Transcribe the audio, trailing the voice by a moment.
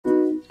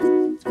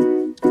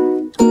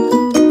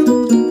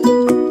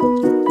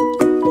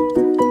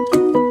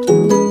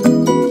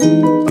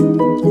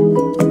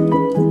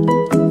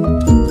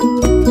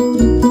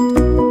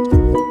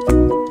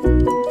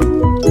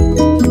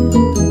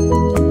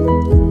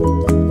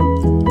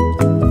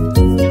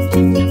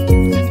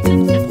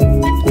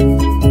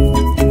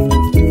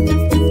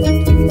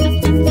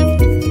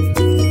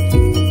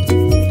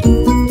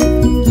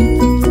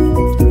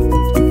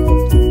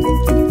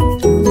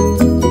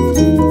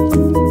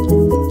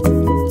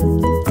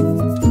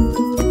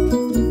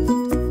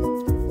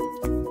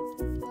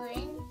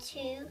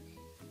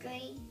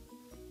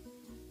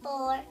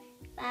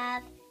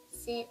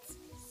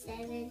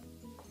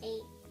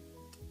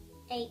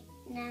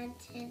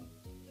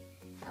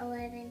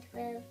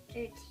11,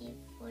 12, 13,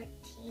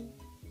 14,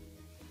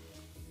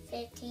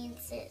 15,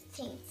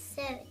 16,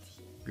 17.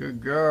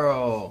 Good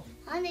girl.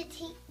 I'm going to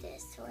take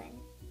this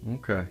one.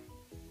 Okay.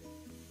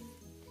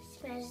 It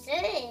smells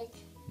good.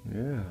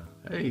 Yeah.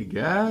 Hey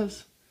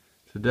guys,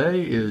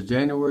 today is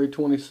January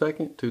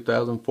 22nd,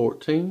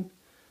 2014,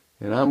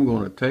 and I'm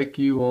going to take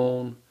you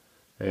on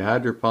a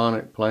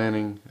hydroponic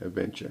planting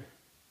adventure.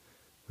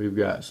 We've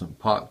got some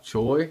Pok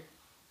Choi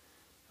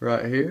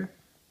right here,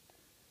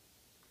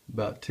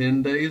 about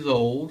 10 days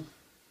old.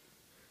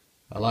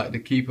 I like to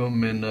keep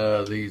them in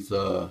these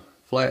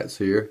flats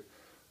here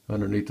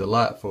underneath the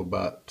light for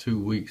about 2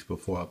 weeks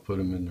before I put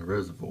them in the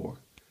reservoir.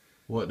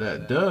 What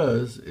that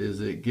does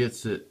is it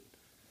gets it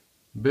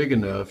big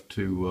enough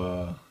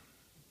to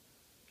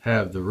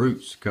have the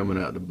roots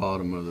coming out the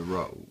bottom of the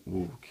rock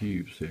wool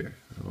cubes here.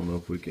 I don't know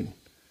if we can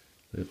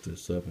lift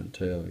this up and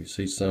tell. You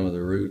see some of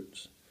the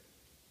roots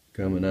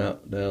coming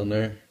out down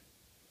there?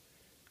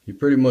 You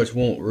pretty much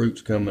want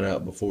roots coming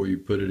out before you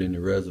put it in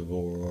the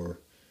reservoir, or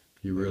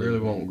you really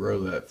won't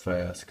grow that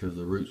fast because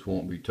the roots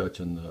won't be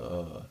touching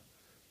the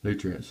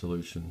nutrient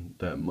solution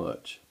that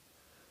much.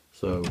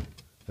 So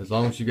as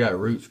long as you got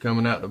roots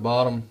coming out the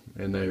bottom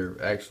and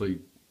they're actually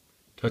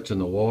touching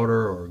the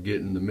water or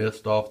getting the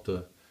mist off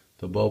the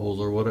bubbles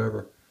or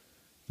whatever,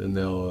 then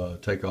they'll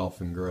take off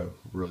and grow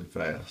really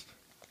fast.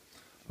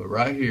 But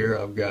right here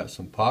I've got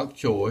some Pok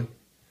Choi.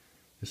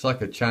 It's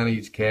like a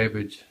Chinese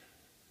cabbage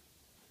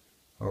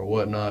or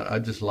whatnot. I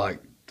just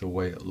like the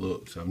way it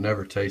looks. I've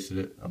never tasted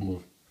it.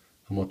 I'm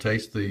gonna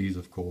taste these,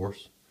 of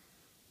course,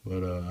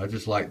 but I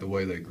just like the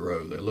way they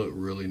grow. They look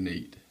really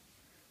neat.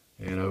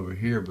 And over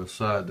here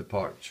beside the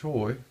Pok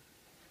Choi,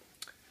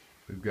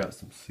 we've got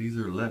some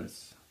Caesar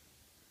lettuce.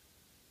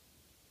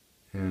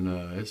 And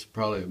it's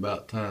probably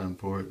about time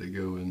for it to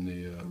go in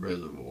the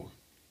reservoir.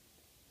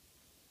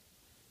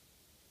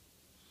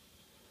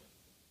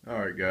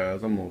 Alright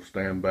guys, I'm going to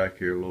stand back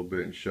here a little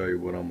bit and show you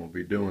what I'm going to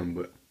be doing.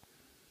 But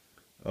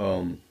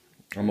I'm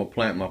going to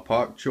plant my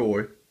Pok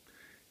Choi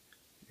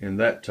in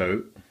that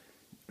tote.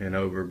 And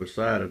over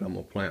beside it, I'm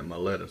going to plant my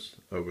lettuce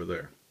over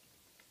there.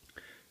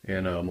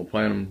 And I'm going to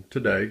plant them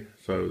today,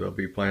 so they'll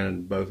be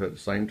planted both at the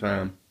same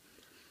time.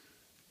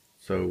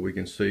 So we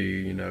can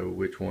see, you know,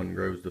 which one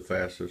grows the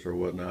fastest or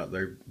whatnot.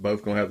 They're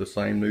both going to have the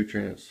same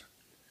nutrients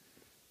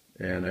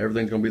and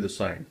everything's going to be the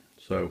same.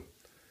 So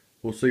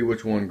we'll see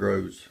which one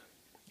grows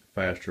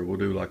faster. We'll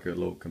do like a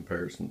little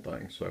comparison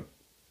thing. So,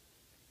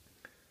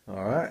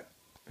 alright,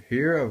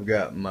 here I've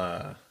got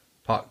my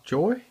Pok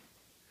Choi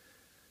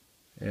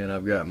and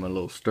I've got my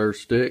little stir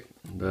stick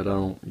that I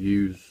don't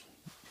use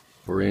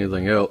for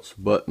anything else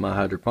but my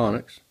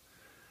hydroponics.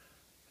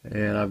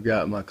 And I've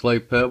got my clay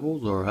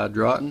pebbles or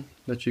hydroton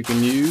that you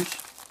can use.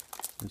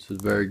 This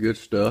is very good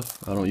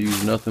stuff. I don't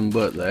use nothing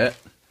but that.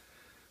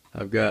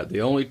 I've got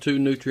the only two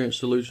nutrient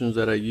solutions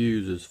that I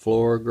use is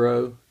Flora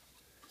Grow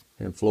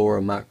and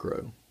Flora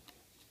Micro.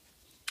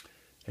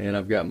 And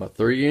I've got my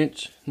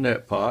 3-inch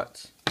net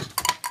pots.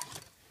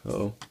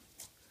 Oh,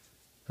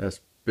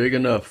 that's big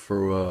enough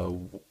for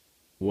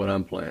what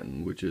I'm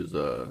planting, which is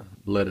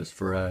lettuce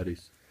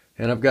varieties.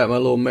 And I've got my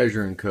little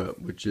measuring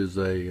cup, which is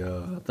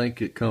I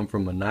think it come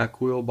from a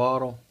NyQuil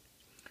bottle.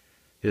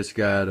 It's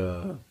got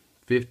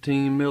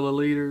 15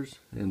 milliliters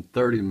and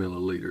 30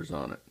 milliliters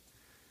on it.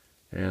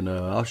 And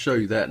I'll show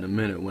you that in a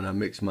minute when I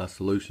mix my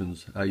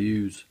solutions. I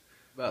use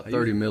about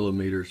 30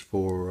 millimeters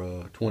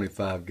for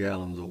 25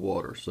 gallons of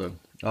water. So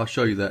I'll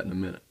show you that in a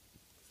minute.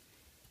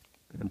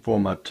 And for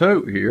my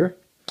tote here,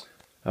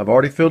 I've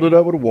already filled it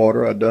up with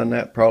water. I've done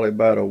that probably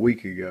about a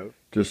week ago,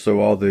 just so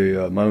all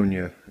the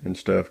ammonia and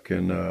stuff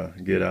can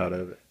get out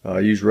of it. I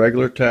use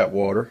regular tap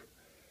water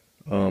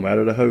out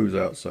of the hose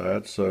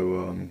outside,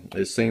 so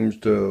it seems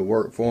to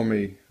work for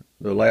me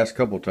the last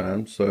couple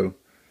times. So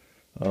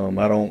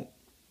I don't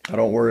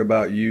worry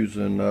about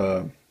using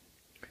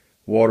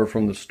water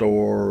from the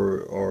store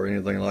or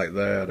anything like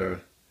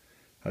that.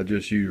 I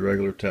just use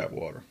regular tap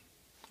water.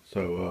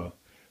 So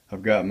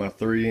I've got my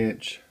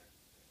 3-inch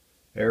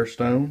air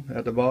stone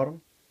at the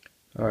bottom.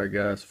 Alright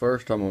guys,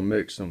 first I'm going to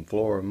mix some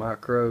Flora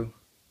Micro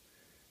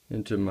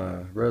into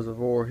my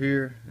reservoir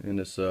here, and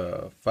it's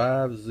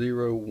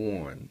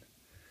 501.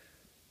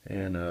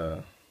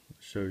 And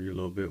show you a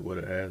little bit what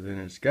it has in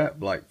it. It's got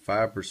like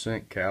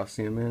 5%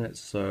 calcium in it,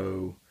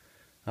 so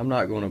I'm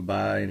not going to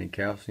buy any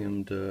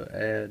calcium to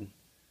add.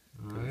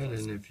 Alright,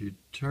 and if you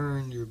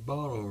turn your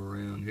bottle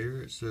around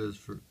here, it says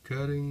for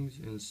cuttings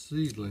and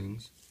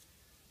seedlings,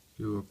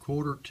 do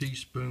 1/4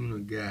 teaspoon a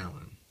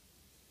gallon.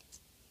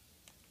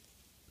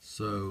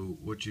 So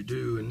what you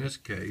do in this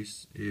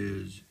case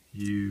is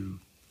you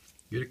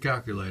get a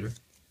calculator,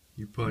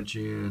 you punch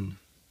in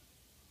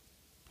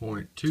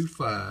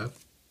 0.25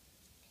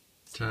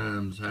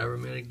 times however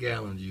many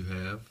gallons you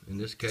have. In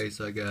this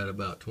case I got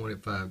about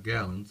 25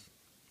 gallons.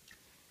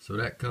 So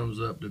that comes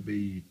up to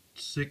be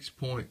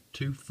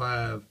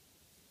 6.25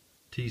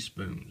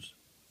 teaspoons.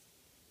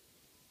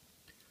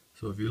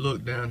 So if you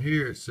look down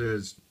here, it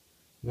says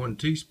 1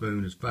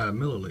 teaspoon is 5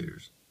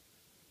 milliliters.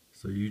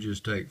 So you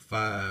just take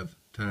 5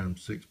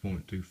 times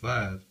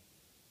 6.25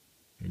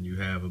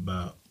 have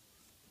about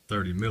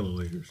 30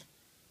 milliliters.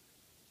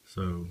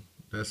 So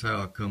that's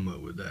how I come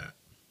up with that.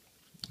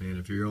 And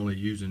if you're only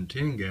using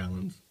 10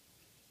 gallons,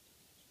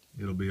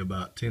 it'll be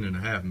about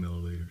 10.5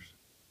 milliliters.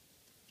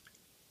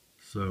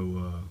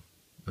 So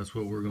that's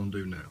what we're going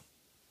to do now.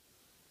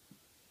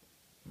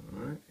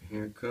 Alright,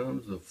 here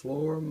comes the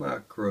Flora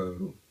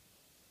Micro.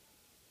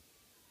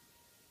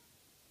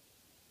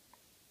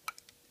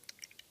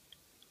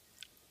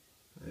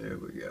 There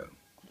we go.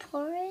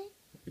 Pour it?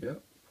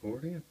 Yep, pour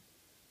it in.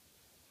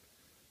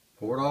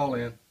 Pour it all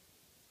in.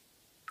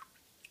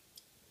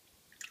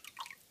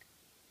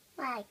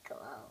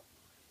 Micro.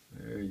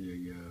 There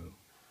you go.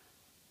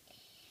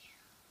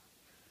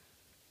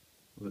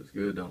 Looks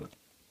good, don't it?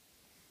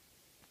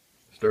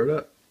 Stir it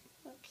up.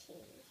 Okay.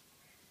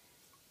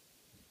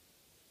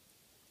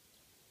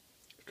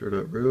 Stir it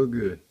up real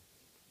good.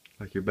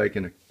 Like you're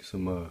baking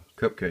some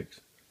cupcakes.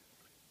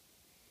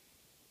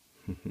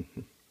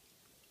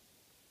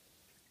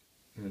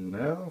 And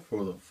now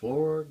for the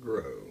Flora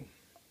Grow.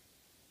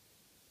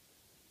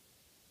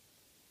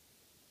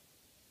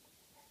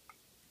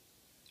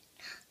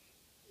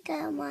 Got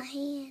on my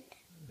hand.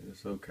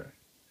 It's okay.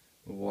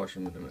 We'll wash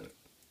them in a minute.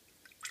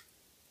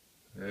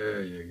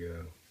 There you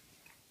go.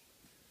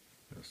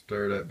 Now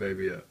stir that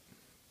baby up.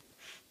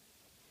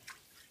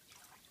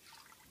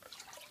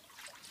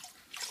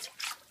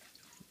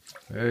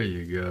 There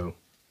you go.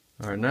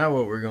 Alright, now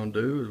what we're going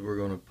to do is we're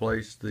going to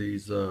place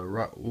these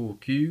rock wool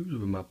cubes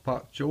with my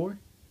Pok Choi.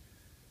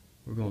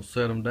 We're going to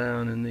set them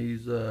down in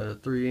these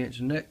 3-inch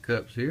neck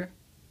cups here.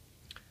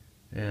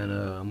 And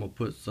I'm going to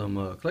put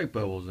some clay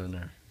pebbles in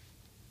there.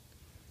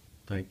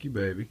 Thank you,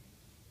 baby.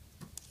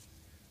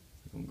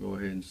 I'm going to go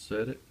ahead and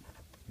set it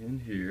in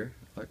here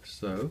like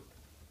so.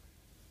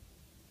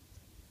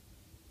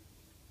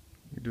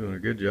 You're doing a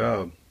good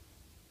job.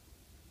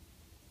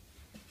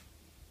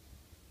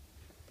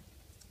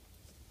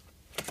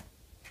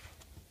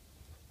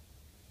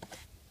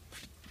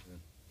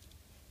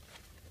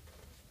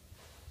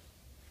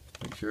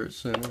 Make sure it's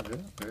centered. Yeah,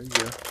 there you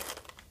go.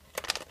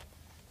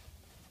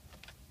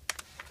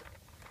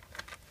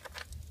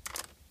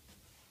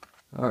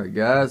 Alright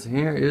guys,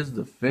 here is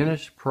the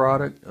finished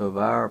product of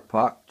our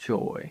Pok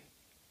Choi.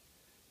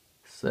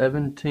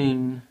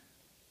 17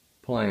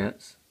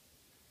 plants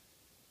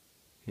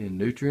in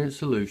nutrient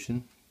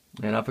solution.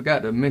 And I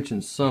forgot to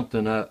mention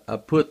something. I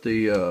put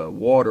the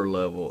water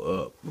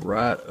level up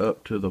right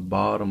up to the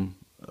bottom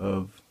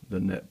of the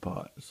net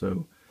pot.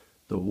 So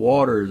the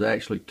water is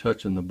actually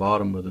touching the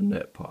bottom of the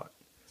net pot.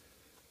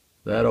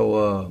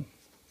 That'll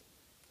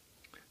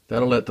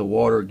let the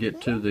water get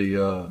to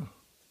the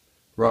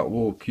rock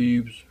wool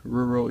cubes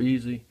real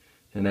easy,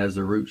 and as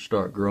the roots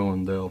start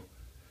growing, they'll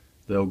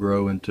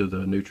grow into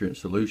the nutrient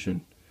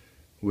solution,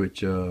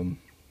 which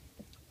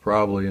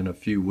probably in a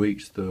few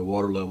weeks the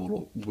water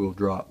level will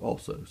drop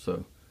also.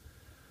 So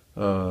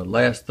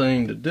last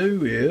thing to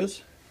do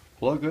is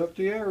plug up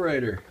the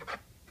aerator.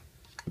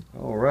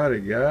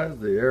 Alrighty guys,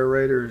 the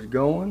aerator is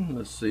going.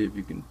 Let's see if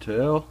you can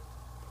tell.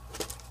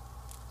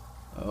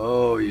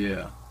 Oh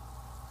yeah.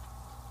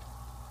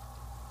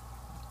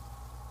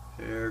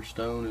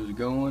 Airstone is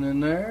going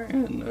in there,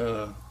 and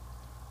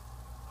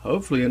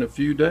hopefully in a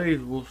few days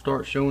we'll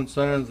start showing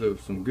signs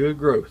of some good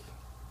growth.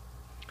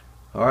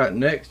 Alright,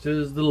 next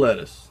is the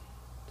lettuce.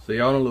 See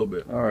y'all in a little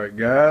bit. Alright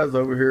guys,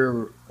 over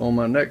here on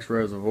my next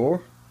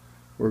reservoir,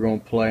 we're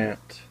going to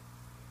plant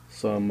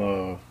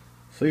some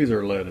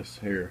Caesar lettuce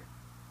here.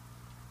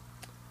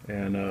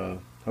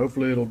 And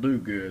hopefully it'll do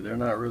good. They're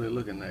not really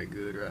looking that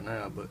good right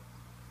now, but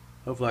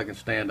hopefully I can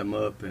stand them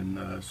up, and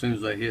as soon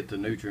as they hit the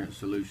nutrient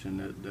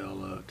solution,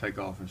 they'll take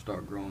off and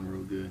start growing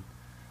real good.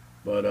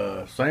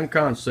 But same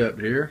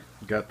concept here.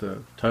 Got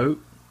the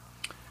tote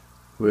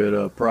with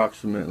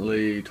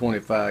approximately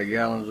 25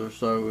 gallons or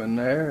so in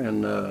there,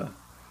 and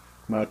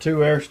my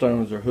 2 air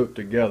stones are hooked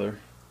together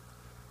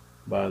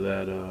by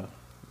that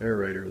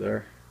aerator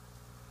there.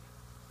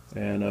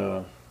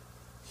 And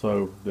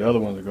so the other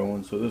ones are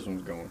going, so this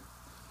one's going.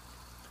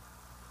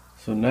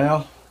 So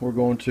now we're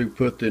going to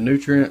put the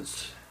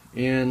nutrients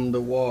in the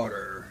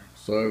water.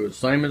 So the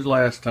same as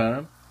last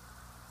time.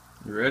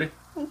 You ready?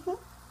 Mm-hmm.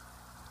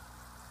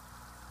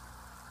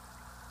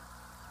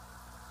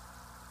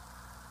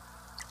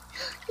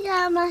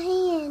 Yeah, my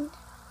hand.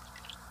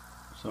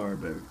 Sorry,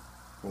 baby.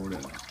 Pour it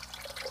in.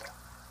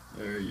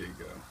 There you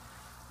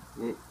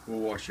go. We'll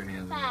wash your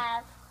hands in there.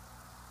 5.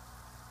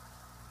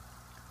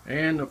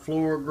 And the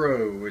Flora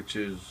Grow, which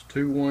is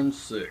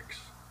 216.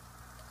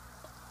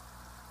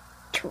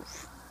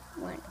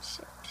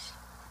 216.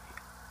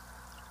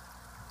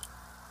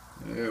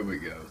 There we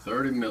go.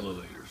 30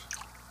 milliliters.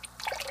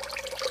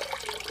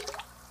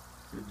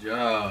 Good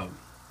job.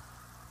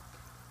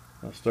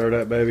 Now stir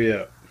that baby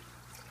up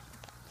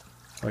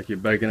like you're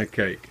baking a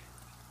cake.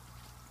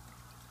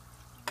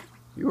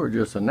 You are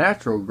just a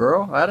natural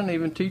girl. I didn't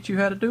even teach you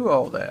how to do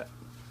all that.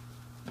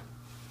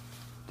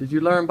 Did you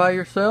learn by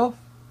yourself?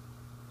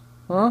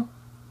 Huh?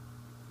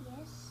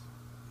 Yes.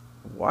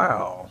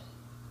 Wow.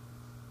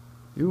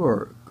 You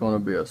are going to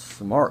be a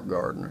smart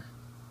gardener.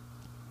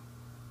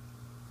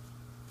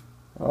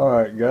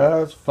 Alright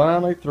guys,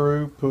 finally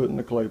through putting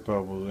the clay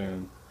pebbles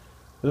in.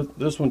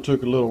 This one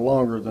took a little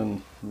longer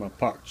than my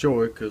Pok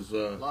Choi because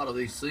a lot of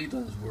these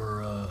seedlings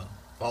were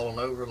falling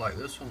over like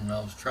this one, and I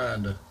was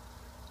trying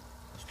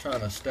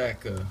to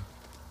stack a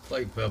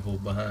clay pebble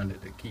behind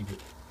it to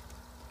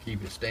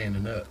keep it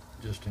standing up,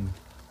 just in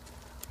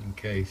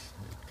case,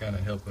 kind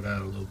of help it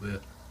out a little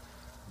bit.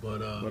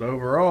 But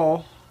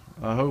overall,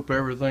 I hope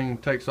everything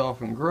takes off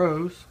and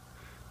grows.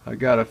 I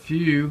got a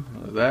few.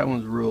 That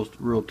one's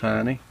real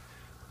tiny.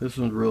 This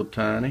one's real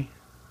tiny,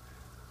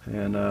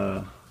 and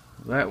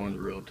that one's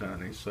real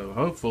tiny. So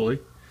hopefully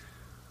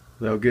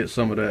they'll get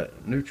some of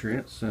that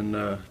nutrients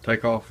and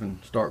take off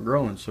and start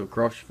growing. So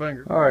cross your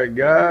fingers. All right,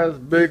 guys,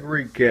 big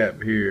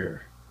recap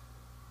here.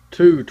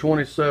 2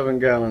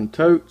 27-gallon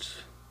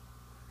totes.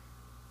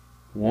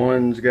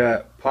 One's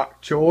got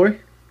Pok Choi.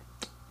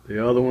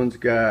 The other one's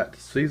got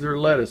Caesar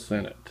lettuce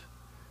in it.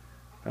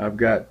 I've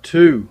got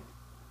 2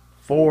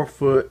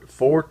 4-foot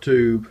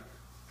 4-tube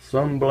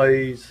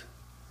Sunblaze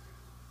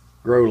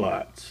grow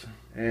lights,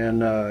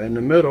 and in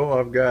the middle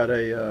I've got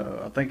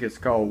a I think it's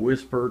called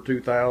Whisper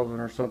 2000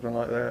 or something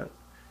like that,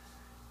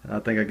 and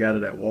I think I got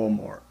it at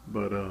Walmart.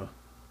 But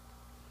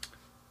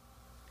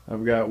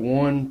I've got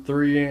 1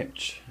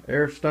 3-inch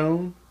air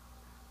stone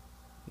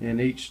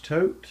in each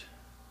tote,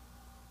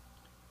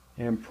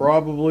 and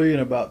probably in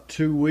about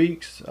 2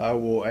 weeks I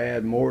will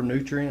add more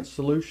nutrient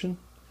solution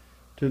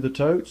to the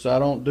totes. I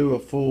don't do a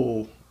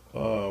full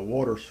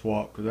water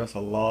swap because that's a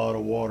lot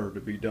of water to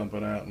be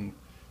dumping out and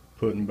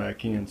putting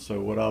back in. So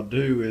what I'll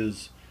do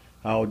is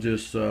I'll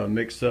just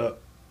mix up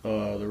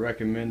the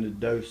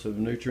recommended dose of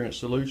nutrient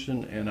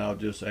solution, and I'll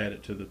just add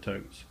it to the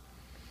totes.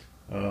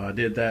 I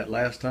did that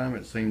last time,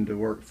 it seemed to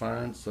work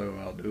fine, so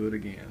I'll do it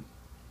again.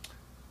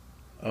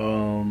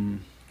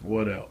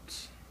 What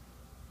else?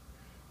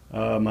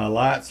 My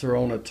lights are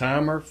on a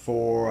timer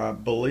for, I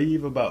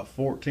believe, about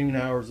 14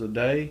 hours a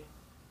day.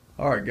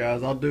 Alright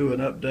guys, I'll do an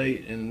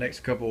update in the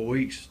next couple of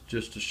weeks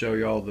just to show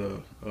y'all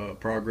the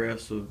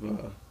progress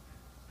of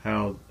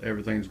how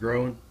everything's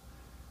growing.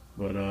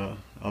 But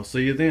I'll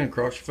see you then.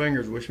 Cross your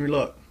fingers. Wish me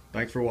luck.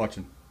 Thanks for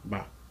watching.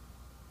 Bye.